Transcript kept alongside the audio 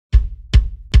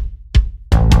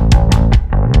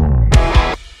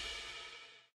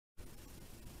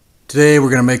Today we're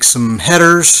going to make some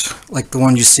headers like the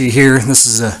one you see here. This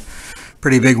is a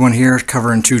pretty big one here,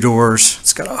 covering 2 doors.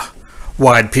 It's got a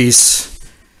wide piece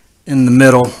in the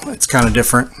middle. It's kind of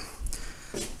different.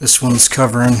 This one's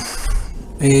covering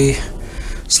a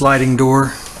sliding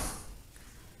door.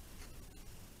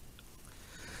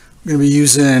 We're going to be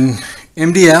using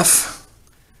MDF,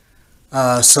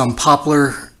 some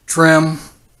poplar trim,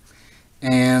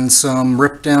 and some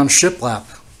ripped down shiplap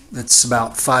that's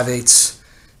about 5/8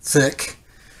 thick.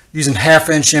 Using 1/2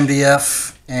 inch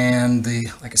MDF, and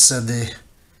like I said, the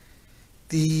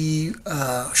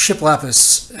shiplap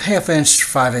is 1/2 inch,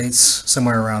 5/8,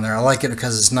 somewhere around there. I like it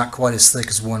because it's not quite as thick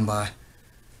as 1x.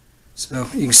 So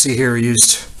you can see here we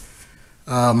used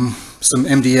some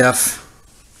MDF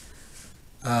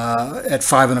at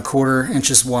 5 1/4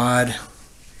 inches wide,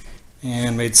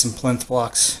 and made some plinth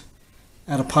blocks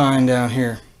out of pine down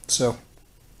here. So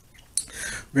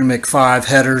we're going to make 5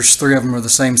 headers. 3 of them are the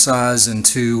same size, and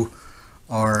 2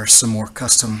 are some more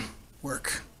custom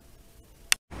work.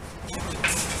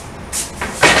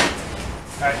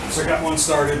 Alright, so I got one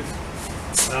started.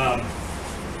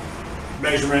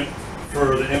 Measurement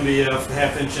for the MDF, the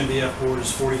 1/2 inch MDF board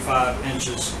is 45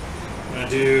 inches. I'm going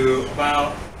to do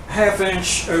about 1/2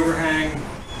 inch overhang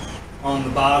on the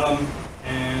bottom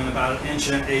and about 1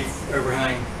 1/8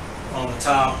 overhang on the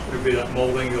top. It'll be that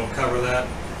molding, it'll cover that.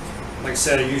 Like I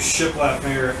said, I use shiplap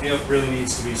here. It really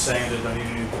needs to be sanded. I need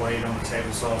a new blade on the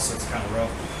table saw, so it's kind of rough.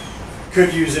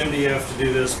 Could use MDF to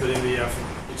do this, but MDF,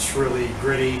 it's really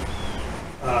gritty,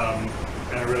 and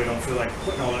I really don't feel like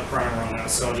putting all that primer on that.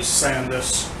 So I'll just sand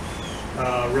this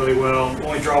really well. The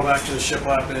only drawback to the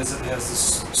shiplap is it has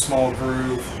this small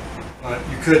groove, but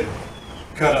you could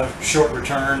cut a short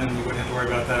return and you wouldn't have to worry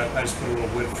about that. I just put a little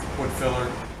wood filler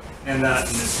in that,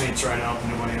 and it paints right out and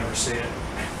nobody ever see it.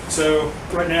 So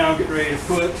right now I'm getting ready to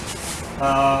put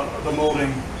the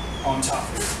molding on top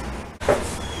here.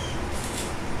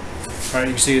 Alright,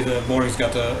 you can see the molding's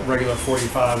got the regular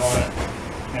 45 on it,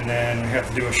 and then we have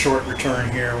to do a short return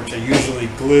here, which I usually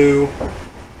glue.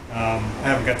 I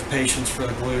haven't got the patience for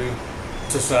the glue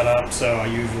to set up, so I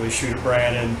usually shoot it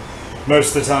branded.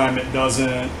 Most of the time it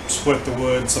doesn't split the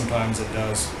wood, sometimes it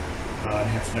does. I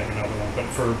have to make another one, but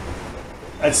for,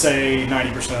 I'd say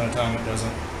 90% of the time it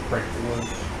doesn't break the wood.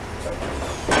 So,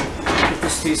 put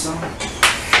this piece on.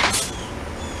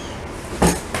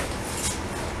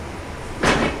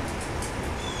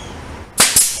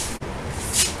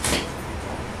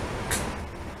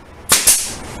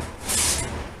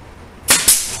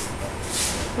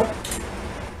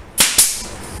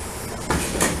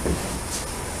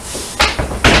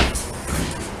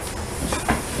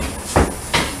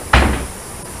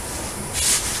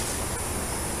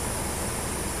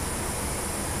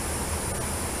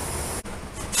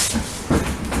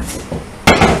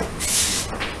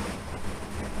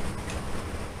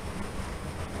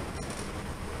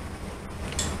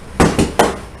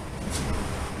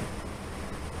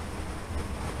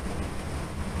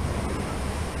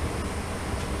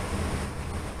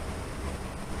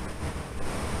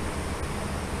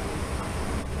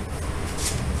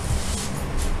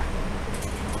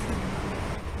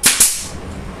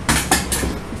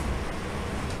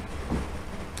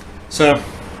 So,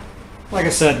 like I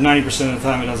said, 90% of the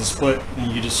time it doesn't split,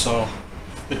 and you just saw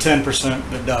the 10%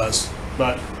 that does.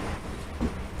 But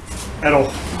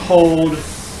it'll hold,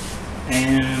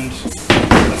 and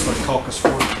that's what caulk is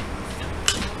for.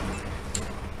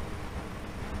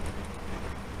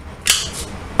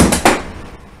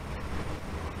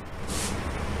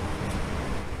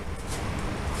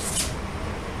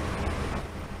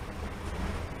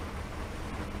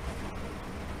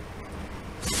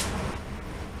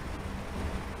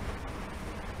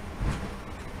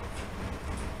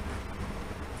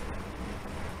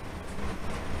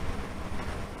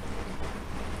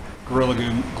 Gorilla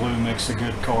Glue makes a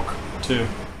good caulk too.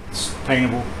 It's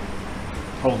paintable,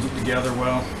 holds it together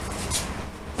well.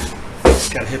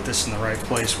 Just gotta hit this in the right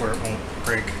place where it won't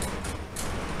break.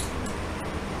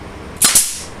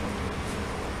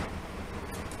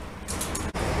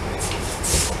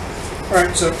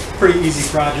 Alright, so pretty easy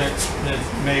project that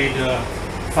made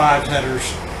 5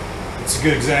 headers. It's a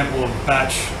good example of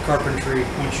batch carpentry.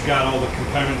 Once you got all the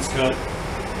components cut,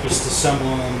 just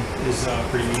assembling them is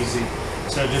pretty easy.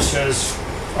 So just as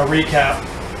a recap,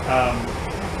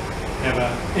 we have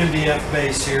an MDF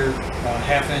base here,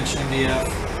 1/2 inch MDF.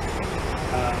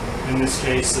 In this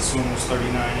case, this one was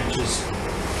 39 inches,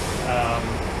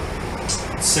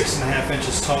 6 1/2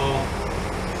 inches tall,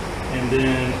 and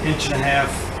then 1.5 inches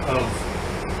of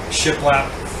shiplap,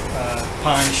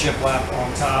 pine shiplap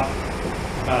on top,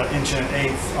 about 1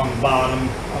 1/8 inches on the bottom.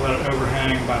 I let it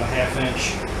overhang about 1/2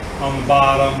 inch, on the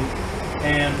bottom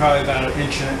and probably about 1.1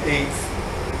 inches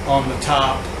on the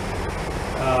top,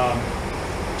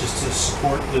 just to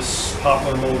support this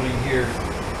poplar molding here.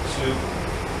 So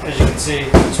as you can see,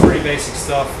 it's pretty basic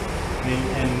stuff,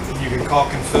 and you can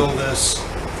caulk and fill this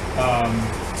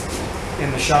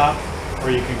in the shop, or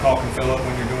you can caulk and fill it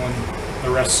when you're doing the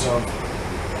rest of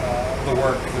the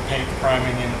work, the paint, the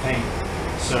priming, and the paint.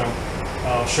 So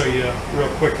I'll show you real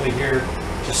quickly here,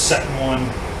 just setting one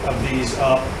of these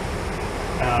up,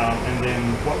 and then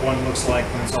what one looks like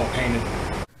when it's all painted.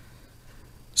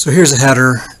 So here's a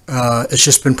header. It's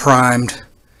just been primed,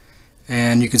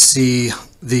 and you can see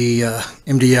the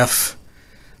MDF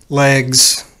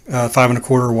legs, 5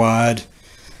 1/4 wide.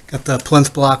 Got the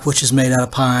plinth block, which is made out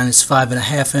of pine. It's 5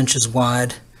 1/2 inches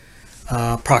wide,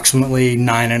 approximately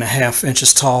 9 1/2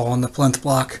 inches tall on the plinth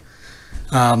block.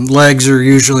 Legs are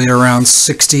usually around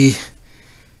 6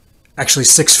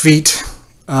 feet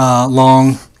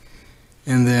long,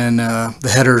 and then the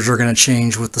headers are going to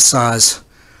change with the size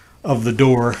of the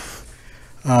door.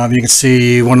 You can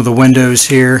see one of the windows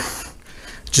here.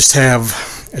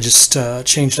 I just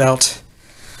changed out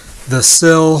the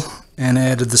sill and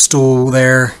added the stool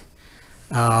there.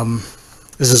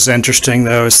 This is interesting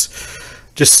though. It's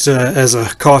just as a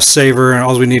cost saver, and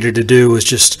all we needed to do was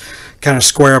just kind of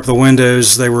square up the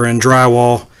windows. They were in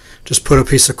drywall. Just put a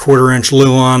piece of 1/4 inch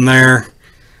Lul on there.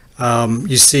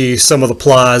 You see some of the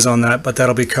plies on that, but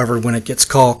that'll be covered when it gets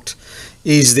caulked.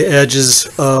 Ease the edges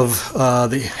of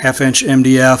the 1/2 inch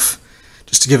MDF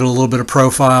just to give it a little bit of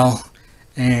profile,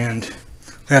 and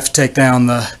we have to take down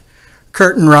the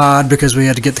curtain rod because we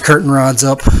had to get the curtain rods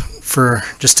up for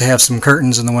just to have some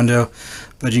curtains in the window.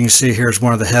 But you can see here's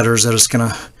one of the headers that is going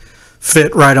to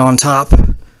fit right on top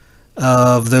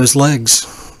of those legs.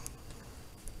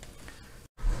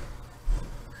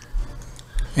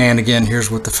 And again, here's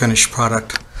what the finished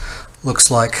product looks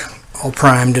like, all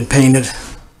primed and painted.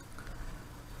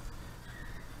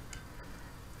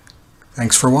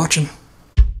 Thanks for watching.